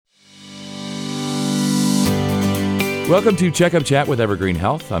Welcome to Checkup Chat with Evergreen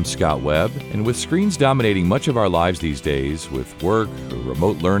Health. I'm Scott Webb, and with screens dominating much of our lives these days, with work,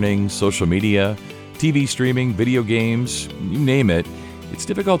 remote learning, social media, TV streaming, video games, you name it, it's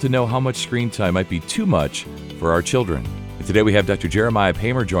difficult to know how much screen time might be too much for our children. And today we have Dr. Jeremiah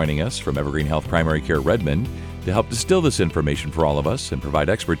Paymer joining us from Evergreen Health Primary Care Redmond to help distill this information for all of us and provide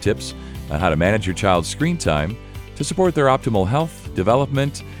expert tips on how to manage your child's screen time to support their optimal health,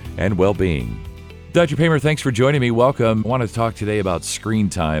 development, and well-being. Dr. Paymer, thanks for joining me. Welcome. I want to talk today about screen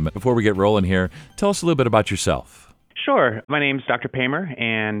time. Before we get rolling here, tell us a little bit about yourself. Sure. My name's Dr. Paymer,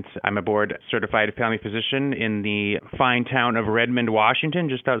 and I'm a board-certified family physician in the fine town of Redmond, Washington,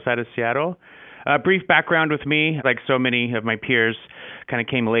 just outside of Seattle. A brief background with me, like so many of my peers, kind of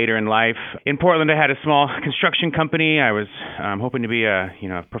came later in life. In Portland, I had a small construction company. I was hoping to be a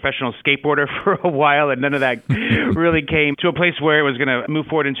professional skateboarder for a while, and none of that really came to a place where it was going to move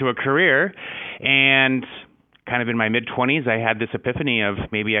forward into a career. And kind of in my mid-20s, I had this epiphany of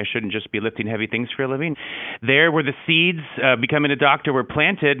maybe I shouldn't just be lifting heavy things for a living. There where the seeds of becoming a doctor were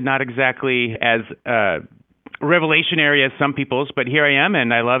planted, not exactly as revelationary as some people's, but here I am,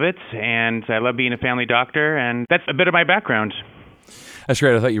 and I love it, and I love being a family doctor, and that's a bit of my background. That's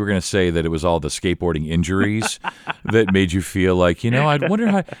great. I thought you were going to say that it was all the skateboarding injuries that made you feel like, I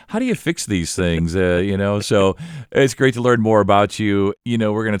wonder how do you fix these things, So it's great to learn more about you.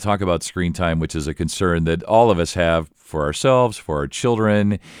 We're going to talk about screen time, which is a concern that all of us have for ourselves, for our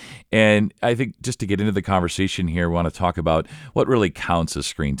children. And I think just to get into the conversation here, we want to talk about what really counts as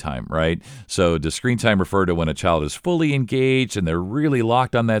screen time, right? So does screen time refer to when a child is fully engaged and they're really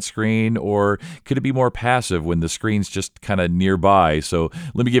locked on that screen, or could it be more passive when the screen's just kind of nearby? So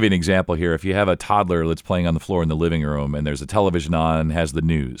let me give you an example here. If you have a toddler that's playing on the floor in the living room and there's a television on, has the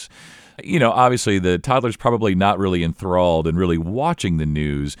news, obviously the toddler's probably not really enthralled and really watching the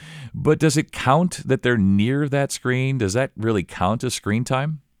news, but does it count that they're near that screen? Does that really count as screen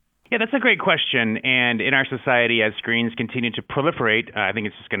time? Yeah, that's a great question. And in our society, as screens continue to proliferate, I think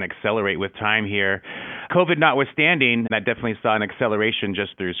it's just going to accelerate with time here. COVID notwithstanding, that definitely saw an acceleration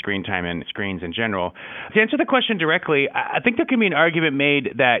just through screen time and screens in general. To answer the question directly, I think there can be an argument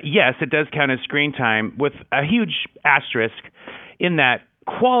made that, yes, it does count as screen time, with a huge asterisk in that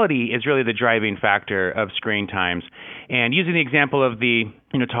quality is really the driving factor of screen times. And using the example of the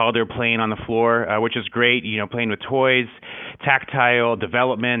toddler playing on the floor, which is great, playing with toys, tactile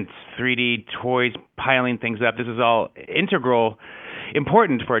development, 3D toys, piling things up. This is all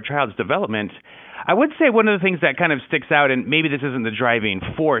important for a child's development. I would say one of the things that kind of sticks out, and maybe this isn't the driving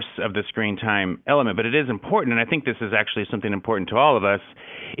force of the screen time element, but it is important, and I think this is actually something important to all of us,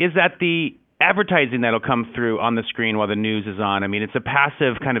 is that the advertising that'll come through on the screen while the news is on. I mean, it's a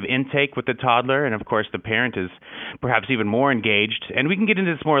passive kind of intake with the toddler, and of course the parent is perhaps even more engaged. And we can get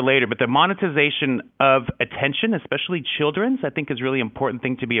into this more later, but the monetization of attention, especially children's, I think is a really important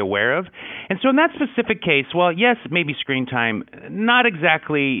thing to be aware of. And so in that specific case, well, yes, maybe screen time, not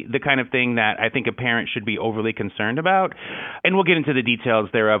exactly the kind of thing that I think a parent should be overly concerned about. And we'll get into the details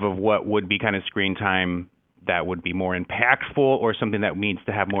thereof of what would be kind of screen time that would be more impactful or something that needs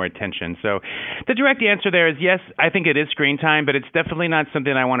to have more attention. So the direct answer there is yes, I think it is screen time, but it's definitely not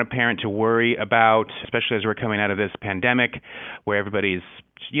something I want a parent to worry about, especially as we're coming out of this pandemic where everybody's,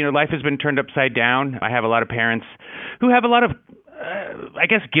 life has been turned upside down. I have a lot of parents who have a lot of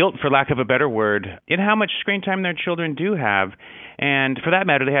guilt, for lack of a better word, in how much screen time their children do have. And for that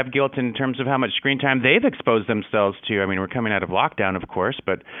matter, they have guilt in terms of how much screen time they've exposed themselves to. I mean, we're coming out of lockdown, of course,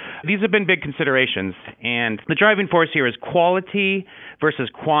 but these have been big considerations. And the driving force here is quality versus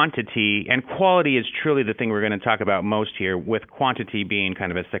quantity. And quality is truly the thing we're going to talk about most here, with quantity being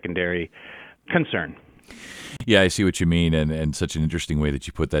kind of a secondary concern. Yeah, I see what you mean, and such an interesting way that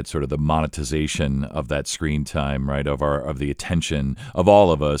you put that, sort of the monetization of that screen time, right, of the attention of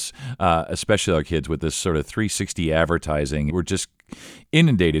all of us, especially our kids, with this sort of 360 advertising. We're just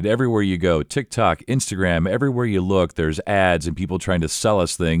inundated everywhere you go. TikTok, Instagram, everywhere you look, there's ads and people trying to sell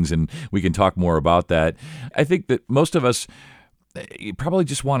us things, and we can talk more about that. I think that most of us you probably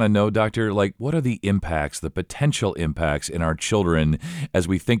just want to know, Doctor, what are the impacts, the potential impacts in our children as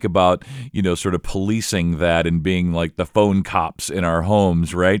we think about, sort of policing that and being like the phone cops in our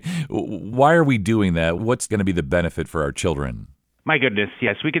homes, right? Why are we doing that? What's going to be the benefit for our children? My goodness,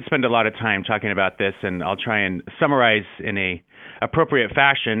 yes. We could spend a lot of time talking about this, and I'll try and summarize in a appropriate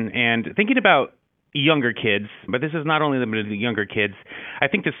fashion. And thinking about younger kids, but this is not only limited to younger kids, I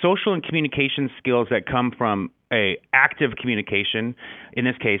think the social and communication skills that come from a active communication, in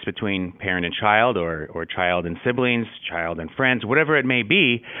this case between parent and child, or child and siblings, child and friends, whatever it may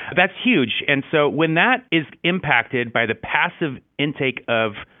be, that's huge. And so when that is impacted by the passive intake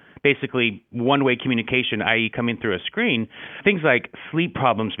of basically one-way communication, i.e. coming through a screen, things like sleep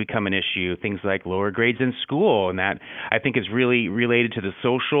problems become an issue, things like lower grades in school, and that I think is really related to the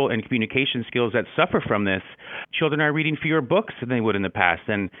social and communication skills that suffer from this. Children are reading fewer books than they would in the past,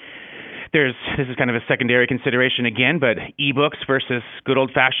 and this is kind of a secondary consideration again, but ebooks versus good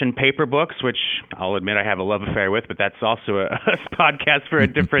old-fashioned paper books, which I'll admit I have a love affair with, but that's also a podcast for a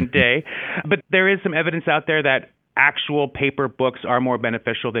different day. But there is some evidence out there that actual paper books are more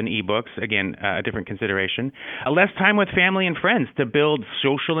beneficial than ebooks. Again, a different consideration. Less time with family and friends to build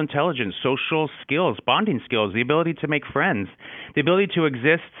social intelligence, social skills, bonding skills, the ability to make friends, the ability to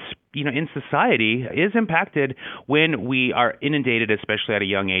exist, in society is impacted when we are inundated, especially at a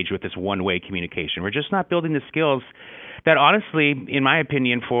young age, with this one-way communication. We're just not building the skills that honestly, in my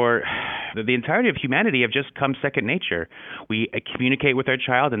opinion, for the entirety of humanity have just come second nature. We communicate with our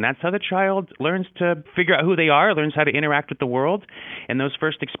child, and that's how the child learns to figure out who they are, learns how to interact with the world. And those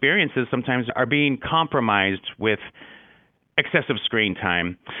first experiences sometimes are being compromised with excessive screen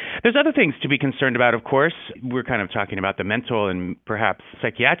time. There's other things to be concerned about, of course. We're kind of talking about the mental and perhaps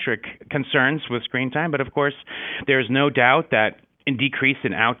psychiatric concerns with screen time, but of course, there's no doubt that a decrease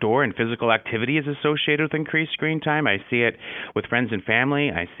in outdoor and physical activity is associated with increased screen time. I see it with friends and family.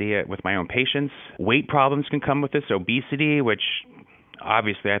 I see it with my own patients. Weight problems can come with this. Obesity, which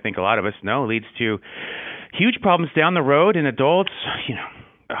obviously I think a lot of us know leads to huge problems down the road in adults,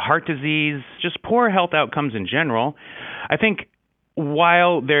 heart disease, just poor health outcomes in general. I think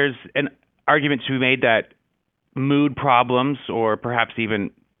while there's an argument to be made that mood problems or perhaps even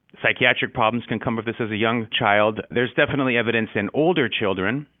psychiatric problems can come with this as a young child, there's definitely evidence in older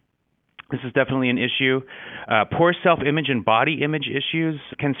children. This is definitely an issue. Poor self-image and body image issues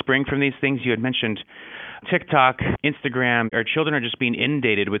can spring from these things. You had mentioned TikTok, Instagram. Our children are just being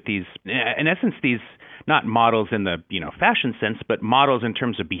inundated with these, in essence, these not models in the fashion sense, but models in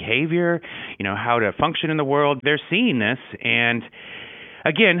terms of behavior, how to function in the world. They're seeing this, and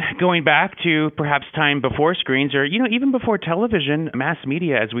again, going back to perhaps time before screens or, even before television, mass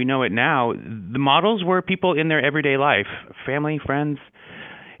media as we know it now, the models were people in their everyday life, family, friends.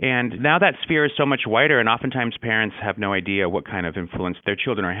 And now that sphere is so much wider, and oftentimes parents have no idea what kind of influence their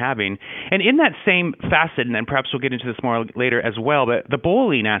children are having. And in that same facet, and then perhaps we'll get into this more later as well, but the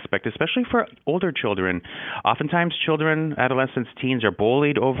bullying aspect, especially for older children, oftentimes children, adolescents, teens are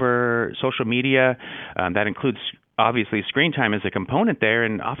bullied over social media. That includes obviously screen time is a component there,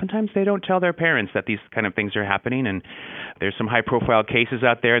 and oftentimes they don't tell their parents that these kind of things are happening. And there's some high profile cases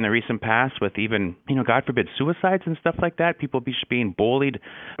out there in the recent past with even, God forbid, suicides and stuff like that, people being bullied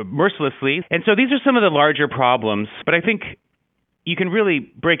mercilessly. And so these are some of the larger problems, but I think you can really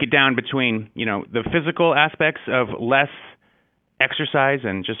break it down between, the physical aspects of less exercise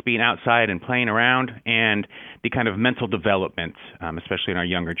and just being outside and playing around, and the kind of mental development, especially in our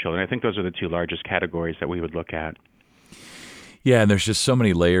younger children. I think those are the two largest categories that we would look at. Yeah, and there's just so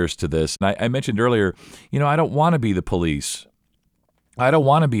many layers to this. And I mentioned earlier, I don't want to be the police. I don't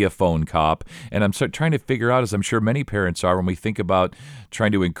want to be a phone cop. And I'm trying to figure out, as I'm sure many parents are, when we think about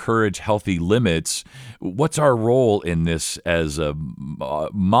trying to encourage healthy limits, what's our role in this as a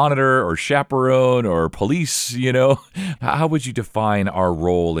monitor or chaperone or police? How would you define our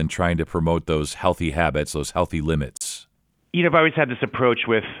role in trying to promote those healthy habits, those healthy limits? I've always had this approach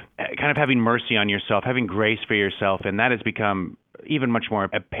with kind of having mercy on yourself, having grace for yourself, and that has become even much more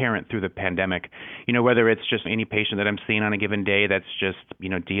apparent through the pandemic. Whether it's just any patient that I'm seeing on a given day that's just,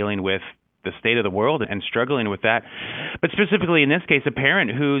 dealing with the state of the world and struggling with that. But specifically in this case, a parent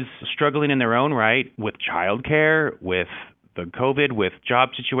who's struggling in their own right with childcare, with the COVID, with job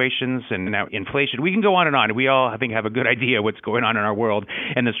situations, and now inflation. We can go on and on. We all, I think, have a good idea what's going on in our world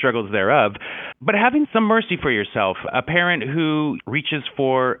and the struggles thereof. But having some mercy for yourself, a parent who reaches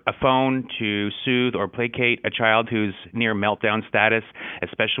for a phone to soothe or placate a child who's near meltdown status,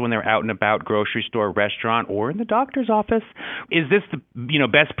 especially when they're out and about, grocery store, restaurant, or in the doctor's office, is this the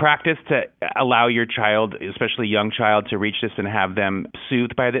best practice to allow your child, especially a young child, to reach this and have them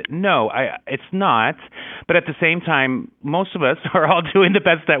soothed by it? No, it's not. But at the same time, most of us are all doing the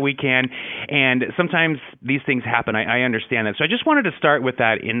best that we can, and sometimes these things happen. I understand that. So I just wanted to start with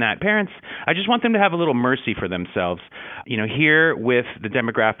that, in that parents, I just want them to have a little mercy for themselves. Here with the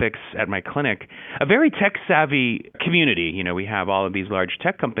demographics at my clinic, a very tech-savvy community. We have all of these large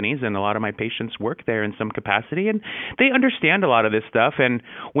tech companies, and a lot of my patients work there in some capacity, and they understand a lot of this stuff. And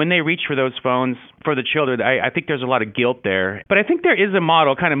when they reach for those phones, for the children. I think there's a lot of guilt there. But I think there is a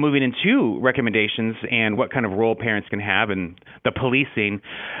model kind of moving into recommendations and what kind of role parents can have in the policing.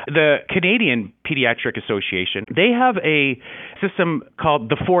 The Canadian Pediatric Association, they have a system called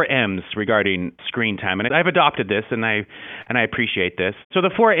the 4Ms regarding screen time. And I've adopted this, and I appreciate this. So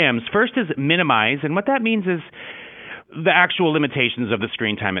the 4Ms, first is minimize. And what that means is the actual limitations of the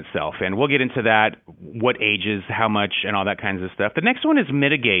screen time itself. And we'll get into that, what ages, how much, and all that kinds of stuff. The next one is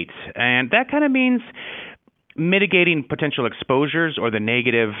mitigate. And that kind of means mitigating potential exposures or the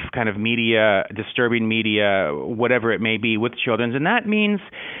negative kind of media, disturbing media, whatever it may be with children. And that means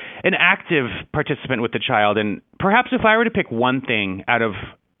an active participant with the child. And perhaps if I were to pick one thing out of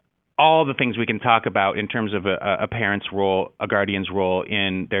all the things we can talk about in terms of a parent's role, a guardian's role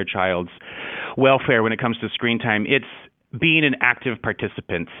in their child's welfare when it comes to screen time, it's being an active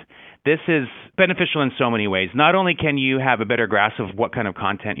participant. This is beneficial in so many ways. Not only can you have a better grasp of what kind of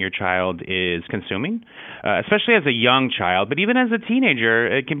content your child is consuming, especially as a young child, but even as a teenager,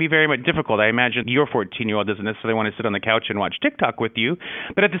 it can be very much difficult. I imagine your 14-year-old doesn't necessarily want to sit on the couch and watch TikTok with you,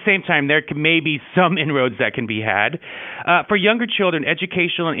 but at the same time, there may be some inroads that can be had. For younger children,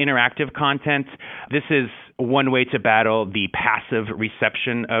 educational and interactive content, this is one way to battle the passive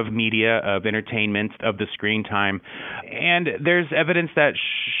reception of media, of entertainment, of the screen time. And there's evidence that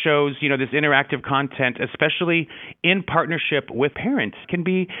shows, this interactive content, especially in partnership with parents, can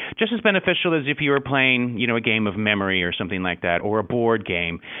be just as beneficial as if you were playing, a game of memory or something like that, or a board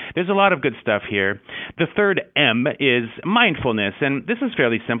game. There's a lot of good stuff here. The third M is mindfulness. And this is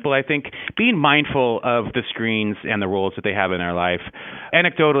fairly simple, I think. Being mindful of the screens and the roles that they have in our life.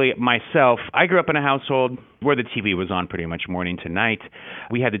 Anecdotally, myself, I grew up in a household where the TV was on pretty much morning to night.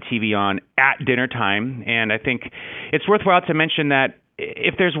 We had the TV on at dinner time, and I think it's worthwhile to mention that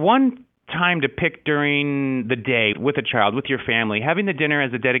if there's one time to pick during the day with a child, with your family, having the dinner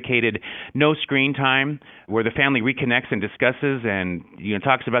as a dedicated no screen time where the family reconnects and discusses and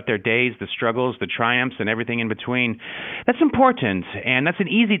talks about their days, the struggles, the triumphs, and everything in between, that's important. And that's an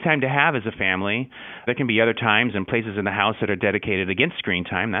easy time to have as a family. There can be other times and places in the house that are dedicated against screen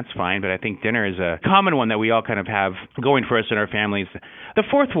time. That's fine. But I think dinner is a common one that we all kind of have going for us in our families. The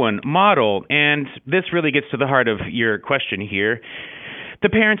fourth one, model. And this really gets to the heart of your question here. The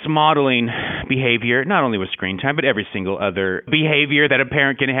parents modeling behavior, not only with screen time, but every single other behavior that a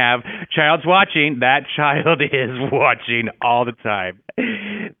parent can have. Child's watching, that child is watching all the time.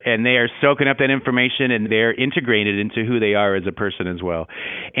 And they are soaking up that information, and they're integrated into who they are as a person as well.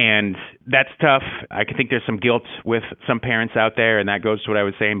 And that's tough. I think there's some guilt with some parents out there, and that goes to what I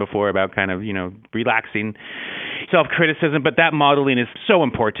was saying before about kind of, relaxing self-criticism. But that modeling is so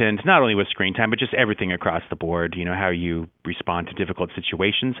important, not only with screen time, but just everything across the board. How you respond to difficult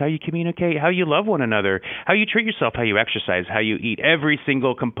situations, how you communicate, how you love one another, how you treat yourself, how you exercise, how you eat. Every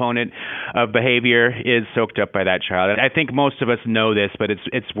single component of behavior is soaked up by that child. And I think most of us know this, but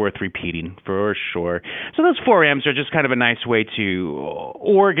it's worth repeating for sure. So those 4Ms are just kind of a nice way to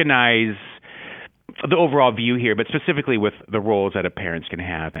organize the overall view here, but specifically with the roles that a parents can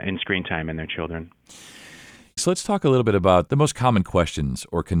have in screen time and their children. So let's talk a little bit about the most common questions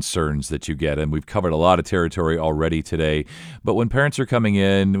or concerns that you get. And we've covered a lot of territory already today. But when parents are coming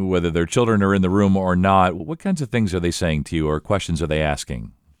in, whether their children are in the room or not, what kinds of things are they saying to you, or questions are they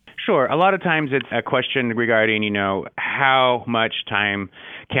asking? Sure. A lot of times it's a question regarding, how much time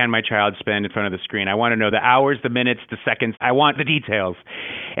can my child spend in front of the screen? I want to know the hours, the minutes, the seconds. I want the details.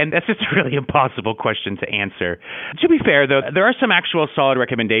 And that's just a really impossible question to answer. To be fair, though, there are some actual solid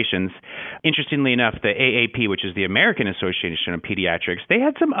recommendations. Interestingly enough, the AAP, which is the American Association of Pediatrics, they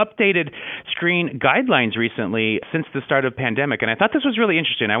had some updated screen guidelines recently since the start of the pandemic. And I thought this was really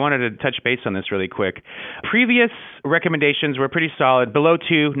interesting. I wanted to touch base on this really quick. Previous recommendations were pretty solid. Below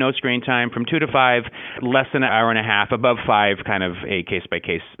 2, no screen time. From 2 to 5, less than an hour and a half. Above 5, kind of a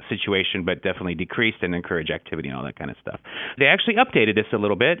case-by-case situation, but definitely decreased and encourage activity and all that kind of stuff. They actually updated this a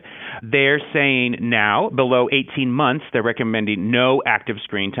little bit. They're saying now, below 18 months, they're recommending no active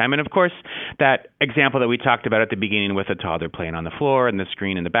screen time. And of course, that example that we talked about at the beginning with a toddler playing on the floor and the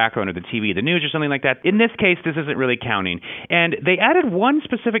screen in the background or the TV, the news or something like that, in this case, this isn't really counting. And they added one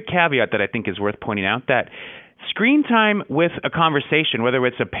specific caveat that I think is worth pointing out, that screen time with a conversation, whether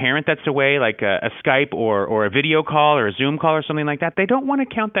it's a parent that's away, like a Skype or a video call or a Zoom call or something like that, they don't want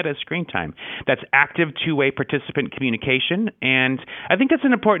to count that as screen time. That's active two-way participant communication. And I think that's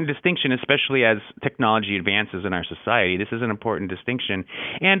an important distinction, especially as technology advances in our society. This is an important distinction.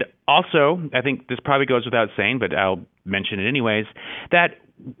 And also, I think this probably goes without saying, but I'll mention it anyways, that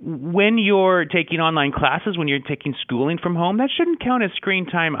when you're taking online classes, when you're taking schooling from home, that shouldn't count as screen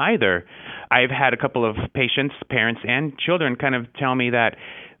time either. I've had a couple of patients, parents, and children kind of tell me that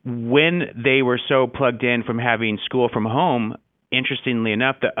when they were so plugged in from having school from home, interestingly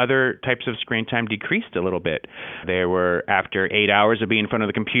enough, the other types of screen time decreased a little bit. They were, after 8 hours of being in front of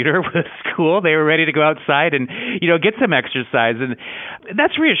the computer with school, they were ready to go outside and, get some exercise. And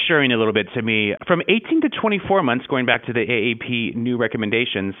that's reassuring a little bit to me. From 18 to 24 months, going back to the AAP new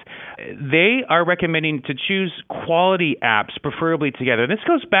recommendations, they are recommending to choose quality apps, preferably together. And this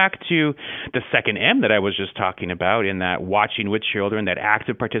goes back to the second M that I was just talking about, in that watching with children, that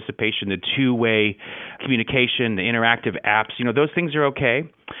active participation, the two-way communication, the interactive apps. Those things are okay.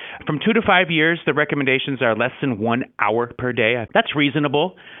 From 2 to 5 years, the recommendations are less than 1 hour per day. That's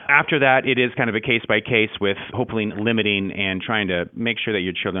reasonable. After that, it is kind of a case by case, with hopefully limiting and trying to make sure that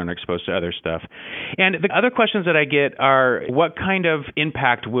your children are exposed to other stuff. And the other questions that I get are, what kind of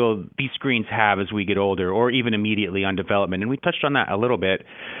impact will these screens have as we get older, or even immediately on development? And we touched on that a little bit.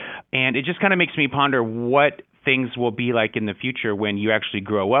 And it just kind of makes me ponder what things will be like in the future when you actually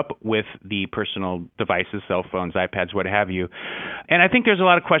grow up with the personal devices, cell phones, iPads, what have you. And I think there's a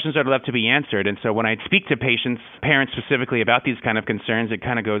lot of questions that are left to be answered. And so when I speak to patients, parents specifically, about these kind of concerns, it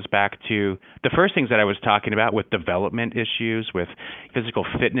kind of goes back to the first things that I was talking about, with development issues, with physical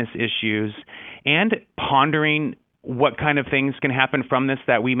fitness issues, and pondering what kind of things can happen from this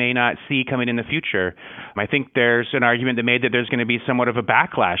that we may not see coming in the future. I think there's an argument that made that there's going to be somewhat of a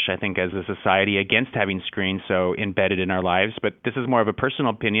backlash, I think, as a society against having screens so embedded in our lives. But this is more of a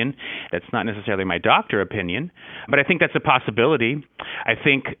personal opinion. That's not necessarily my doctor opinion. But I think that's a possibility. I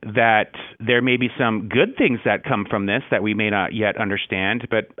think that there may be some good things that come from this that we may not yet understand.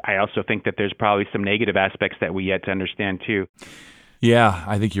 But I also think that there's probably some negative aspects that we yet to understand too. Yeah,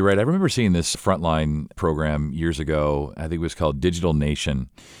 I think you're right. I remember seeing this Frontline program years ago. I think it was called Digital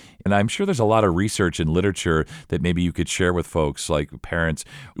Nation. And I'm sure there's a lot of research and literature that maybe you could share with folks, like parents.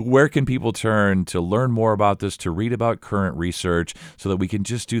 Where can people turn to learn more about this, to read about current research, so that we can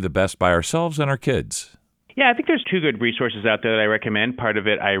just do the best by ourselves and our kids? Yeah, I think there's two good resources out there that I recommend. Part of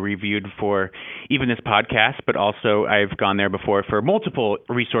it I reviewed for even this podcast, but also I've gone there before for multiple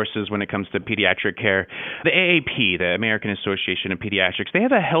resources when it comes to pediatric care. The AAP, the American Association of Pediatrics, they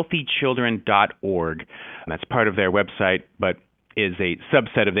have a healthychildren.org. That's part of their website, but is a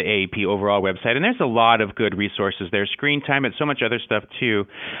subset of the AAP overall website. And there's a lot of good resources there. Screentime and so much other stuff too.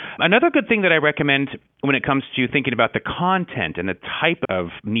 Another good thing that I recommend when it comes to thinking about the content and the type of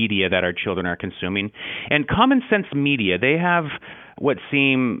media that our children are consuming, and Common Sense Media, they have what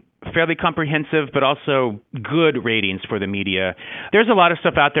seem fairly comprehensive, but also good ratings for the media. There's a lot of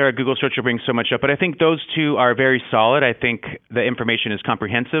stuff out there. A Google search will bring so much up, but I think those two are very solid. I think the information is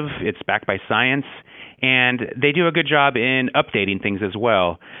comprehensive. It's backed by science. And they do a good job in updating things as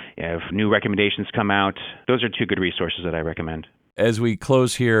well. If new recommendations come out, those are two good resources that I recommend. As we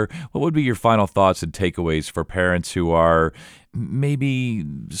close here, what would be your final thoughts and takeaways for parents who are maybe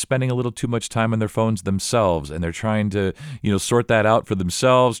spending a little too much time on their phones themselves, and they're trying to, sort that out for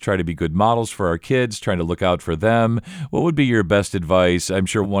themselves, try to be good models for our kids, trying to look out for them? What would be your best advice? I'm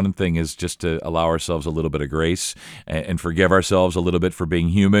sure one thing is just to allow ourselves a little bit of grace and forgive ourselves a little bit for being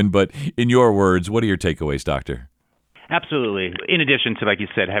human. But in your words, what are your takeaways, Doctor? Absolutely. In addition to, like you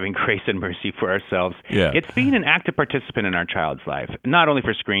said, having grace and mercy for ourselves, It's being an active participant in our child's life, not only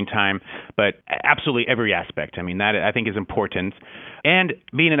for screen time, but absolutely every aspect. I mean, that I think is important. And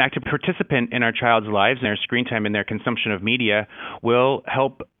being an active participant in our child's lives and their screen time and their consumption of media will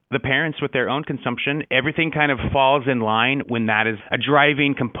help the parents with their own consumption. Everything kind of falls in line when that is a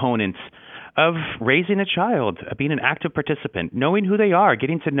driving component of raising a child, being an active participant, knowing who they are,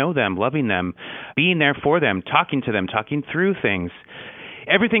 getting to know them, loving them, being there for them, talking to them, talking through things.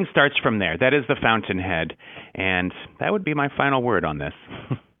 Everything starts from there. That is the fountainhead. And that would be my final word on this.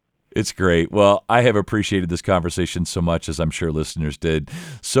 It's great. Well, I have appreciated this conversation so much, as I'm sure listeners did.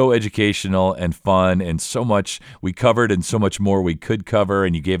 So educational and fun, and so much we covered and so much more we could cover,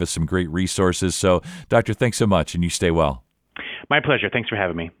 and you gave us some great resources. So, Doctor, thanks so much, and you stay well. My pleasure. Thanks for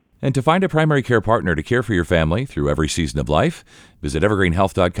having me. And to find a primary care partner to care for your family through every season of life, visit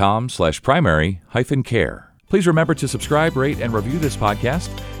evergreenhealth.com/primary-care. Please remember to subscribe, rate, and review this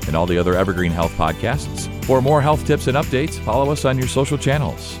podcast and all the other Evergreen Health podcasts. For more health tips and updates, follow us on your social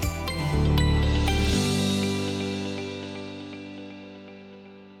channels.